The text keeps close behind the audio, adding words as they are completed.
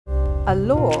A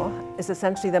law is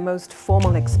essentially the most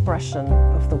formal expression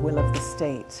of the will of the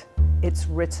state. It's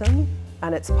written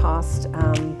and it's passed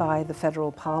by the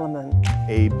federal parliament.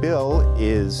 A bill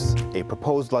is a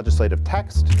proposed legislative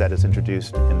text that is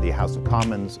introduced in the House of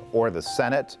Commons or the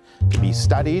Senate to be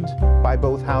studied by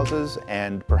both houses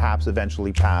and perhaps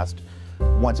eventually passed.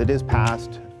 Once it is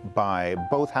passed by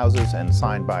both houses and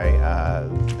signed by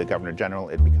the Governor General,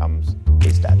 it becomes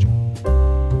a statute.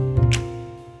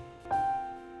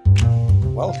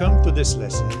 Welcome to this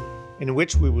lesson, in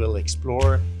which we will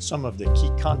explore some of the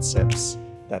key concepts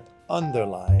that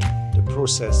underlie the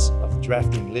process of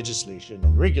drafting legislation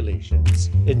and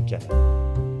regulations in Canada.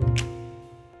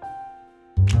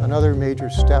 Another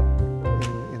major step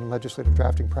in legislative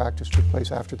drafting practice took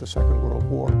place after the Second World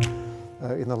War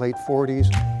in the late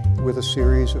 40s with a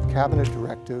series of cabinet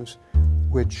directives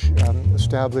which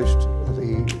established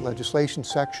the legislation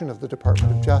section of the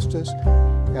Department of Justice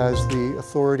as the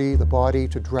authority, the body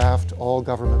to draft all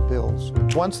government bills.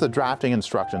 Once the drafting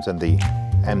instructions and the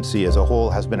MC as a whole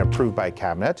has been approved by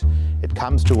Cabinet, it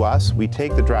comes to us, we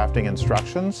take the drafting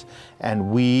instructions, and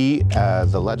we,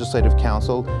 the Legislative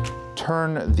Council,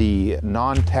 turn the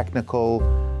non-technical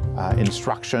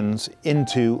instructions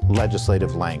into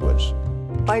legislative language.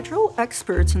 Bilateral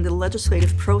experts in the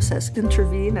legislative process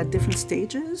intervene at different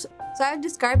stages. So I've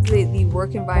described the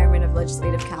work environment of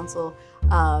Legislative Council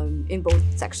in both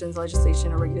sections,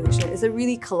 legislation or regulation, is a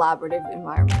really collaborative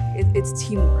environment. It's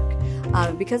teamwork.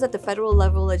 Because at the federal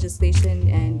level, legislation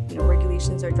and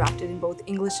regulations are drafted in both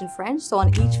English and French. So on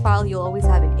each file, you'll always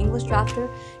have an English drafter,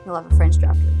 you'll have a French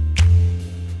drafter.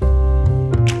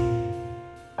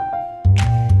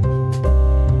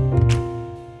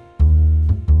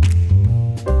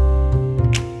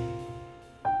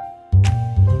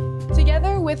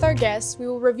 With our guests, we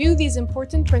will review these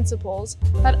important principles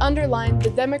that underline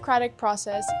the democratic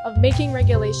process of making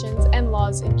regulations and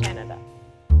laws in Canada.